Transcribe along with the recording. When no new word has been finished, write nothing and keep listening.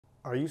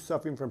Are you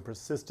suffering from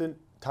persistent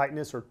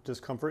tightness or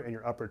discomfort in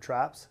your upper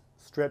traps?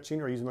 Stretching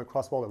or using the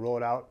crossball to roll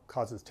it out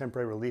causes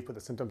temporary relief, but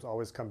the symptoms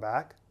always come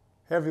back?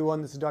 Hey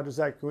everyone, this is Dr.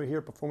 Zach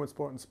here, Performance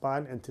Sport and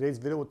Spine, and today's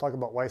video we'll talk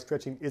about why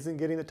stretching isn't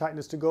getting the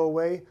tightness to go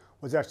away,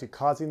 what's actually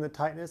causing the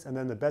tightness, and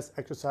then the best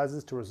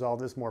exercises to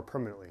resolve this more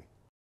permanently.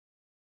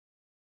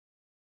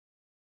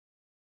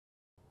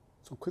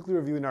 So quickly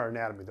reviewing our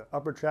anatomy, the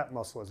upper trap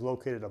muscle is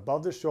located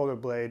above the shoulder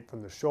blade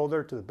from the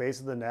shoulder to the base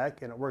of the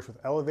neck, and it works with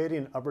elevating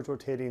and upwards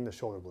rotating the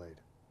shoulder blade.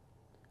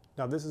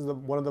 Now this is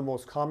one of the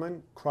most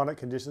common chronic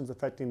conditions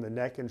affecting the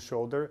neck and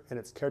shoulder, and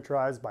it's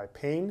characterized by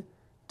pain,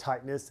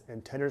 tightness,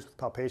 and tenderness with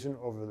palpation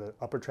over the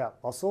upper trap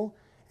muscle,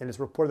 and it's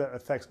reported that it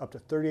affects up to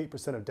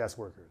 38% of desk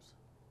workers.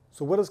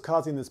 So what is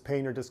causing this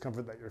pain or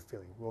discomfort that you're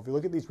feeling? Well, if you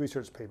look at these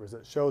research papers,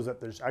 it shows that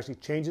there's actually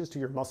changes to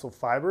your muscle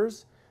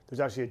fibers, there's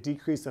actually a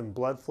decrease in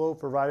blood flow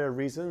for a variety of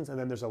reasons, and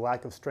then there's a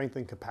lack of strength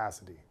and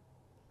capacity.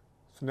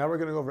 So now we're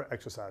going to go over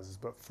exercises,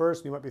 but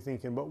first you might be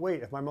thinking, but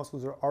wait, if my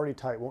muscles are already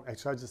tight, won't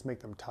exercise just make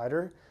them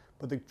tighter?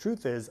 But the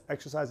truth is,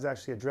 exercises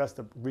actually address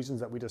the reasons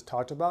that we just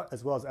talked about,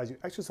 as well as you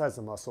exercise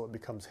the muscle, it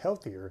becomes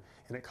healthier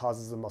and it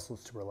causes the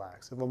muscles to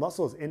relax. If a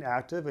muscle is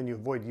inactive and you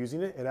avoid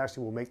using it, it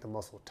actually will make the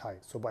muscle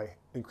tight. So by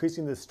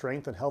increasing the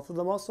strength and health of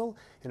the muscle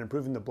and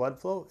improving the blood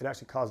flow, it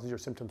actually causes your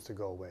symptoms to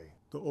go away.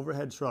 The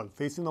overhead shrug,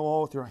 facing the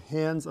wall with your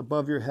hands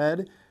above your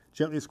head,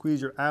 gently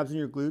squeeze your abs and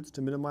your glutes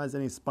to minimize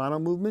any spinal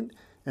movement,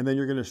 and then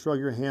you're going to shrug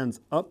your hands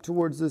up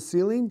towards the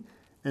ceiling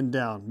and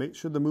down. Make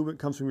sure the movement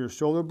comes from your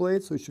shoulder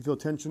blades, so you should feel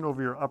tension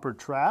over your upper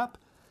trap,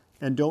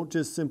 and don't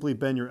just simply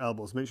bend your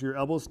elbows. Make sure your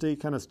elbows stay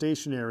kind of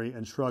stationary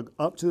and shrug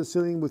up to the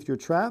ceiling with your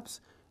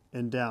traps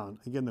and down.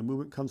 Again, the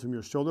movement comes from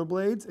your shoulder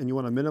blades, and you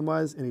want to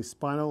minimize any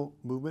spinal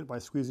movement by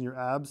squeezing your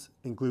abs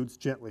and glutes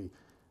gently.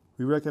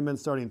 We recommend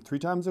starting 3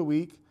 times a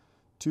week,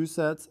 2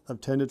 sets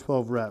of 10 to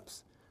 12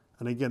 reps.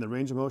 And again, the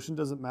range of motion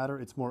doesn't matter,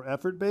 it's more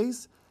effort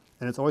based,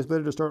 and it's always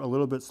better to start a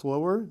little bit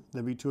slower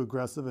than be too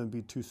aggressive and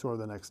be too sore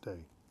the next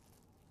day.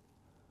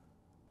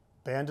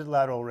 Banded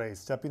lateral raise,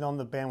 stepping on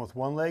the band with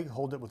one leg,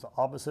 hold it with the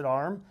opposite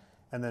arm,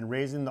 and then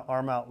raising the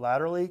arm out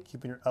laterally,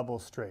 keeping your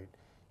elbows straight.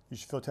 You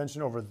should feel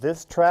tension over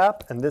this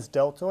trap and this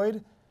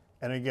deltoid,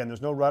 and again,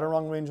 there's no right or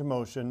wrong range of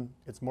motion,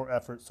 it's more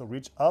effort, so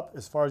reach up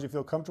as far as you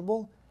feel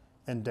comfortable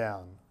and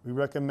down. We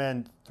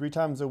recommend 3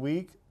 times a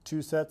week,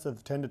 2 sets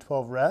of 10 to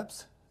 12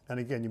 reps, and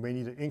again, you may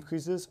need to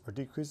increase this or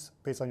decrease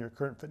based on your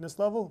current fitness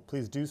level,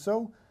 please do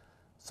so.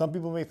 Some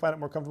people may find it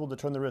more comfortable to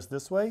turn the wrist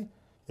this way.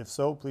 If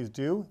so, please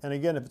do. And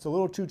again, if it's a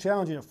little too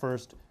challenging at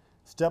first,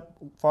 step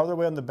farther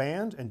away on the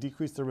band and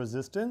decrease the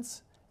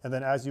resistance. And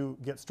then as you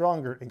get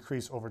stronger,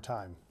 increase over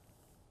time.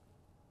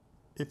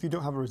 If you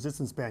don't have a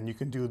resistance band, you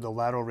can do the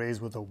lateral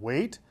raise with a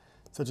weight,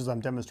 such as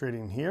I'm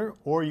demonstrating here,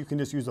 or you can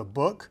just use a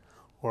book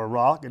or a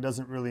rock. It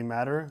doesn't really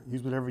matter.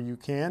 Use whatever you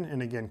can.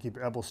 And again, keep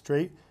your elbows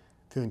straight,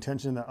 feeling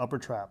tension in the upper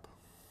trap.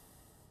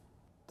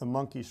 The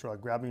monkey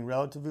shrug, grabbing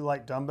relatively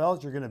light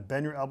dumbbells, you're going to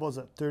bend your elbows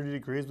at 30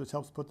 degrees, which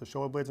helps put the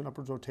shoulder blades in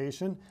upward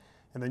rotation.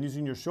 And then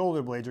using your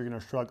shoulder blades, you're going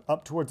to shrug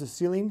up towards the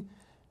ceiling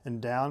and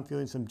down,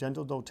 feeling some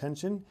gentle dull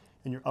tension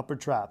in your upper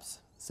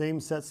traps. Same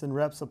sets and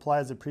reps apply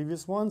as the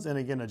previous ones, and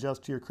again,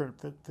 adjust to your current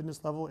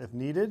fitness level if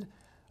needed.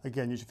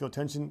 Again, you should feel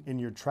tension in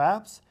your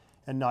traps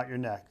and not your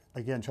neck.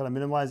 Again, try to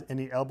minimize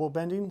any elbow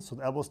bending, so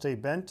the elbows stay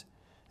bent,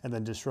 and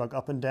then just shrug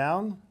up and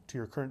down to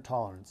your current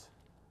tolerance.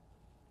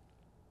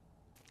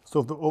 So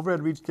if the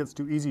overhead reach gets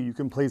too easy, you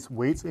can place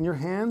weights in your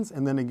hands,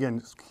 and then again,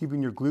 just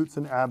keeping your glutes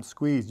and abs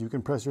squeezed. You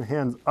can press your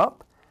hands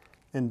up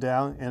and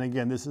down, and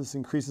again, this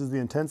increases the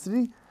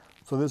intensity.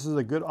 So this is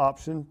a good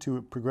option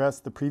to progress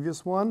the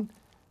previous one,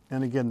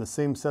 and again, the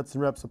same sets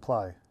and reps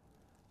apply.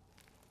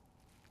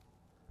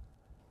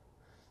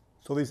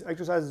 So these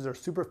exercises are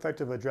super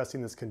effective at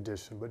addressing this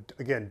condition, but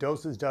again,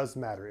 dosage does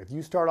matter. If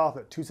you start off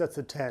at 2 sets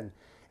of 10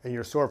 and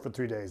you're sore for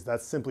 3 days,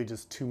 that's simply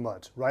just too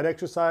much. Right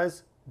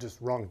exercise, just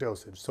wrong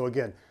dosage. So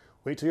again,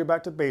 wait till you're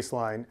back to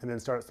baseline and then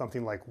start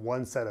something like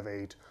 1 set of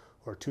 8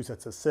 or 2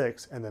 sets of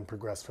 6 and then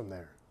progress from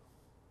there.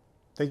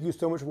 Thank you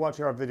so much for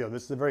watching our video.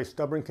 This is a very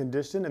stubborn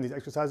condition and these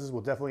exercises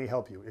will definitely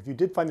help you. If you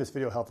did find this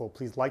video helpful,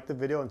 please like the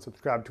video and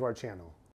subscribe to our channel.